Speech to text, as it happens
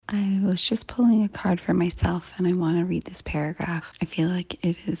I was just pulling a card for myself and I want to read this paragraph. I feel like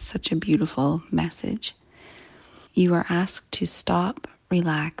it is such a beautiful message. You are asked to stop,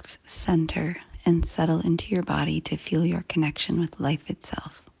 relax, center, and settle into your body to feel your connection with life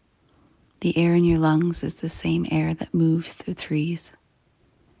itself. The air in your lungs is the same air that moves through trees.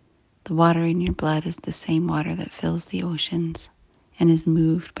 The water in your blood is the same water that fills the oceans and is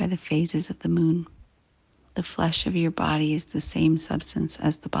moved by the phases of the moon. The flesh of your body is the same substance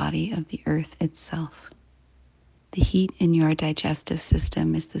as the body of the earth itself. The heat in your digestive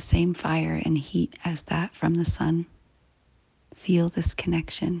system is the same fire and heat as that from the sun. Feel this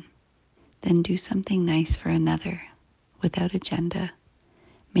connection. Then do something nice for another without agenda.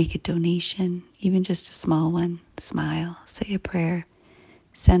 Make a donation, even just a small one. Smile, say a prayer,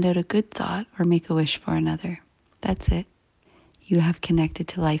 send out a good thought, or make a wish for another. That's it. You have connected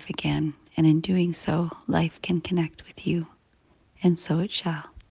to life again, and in doing so, life can connect with you, and so it shall.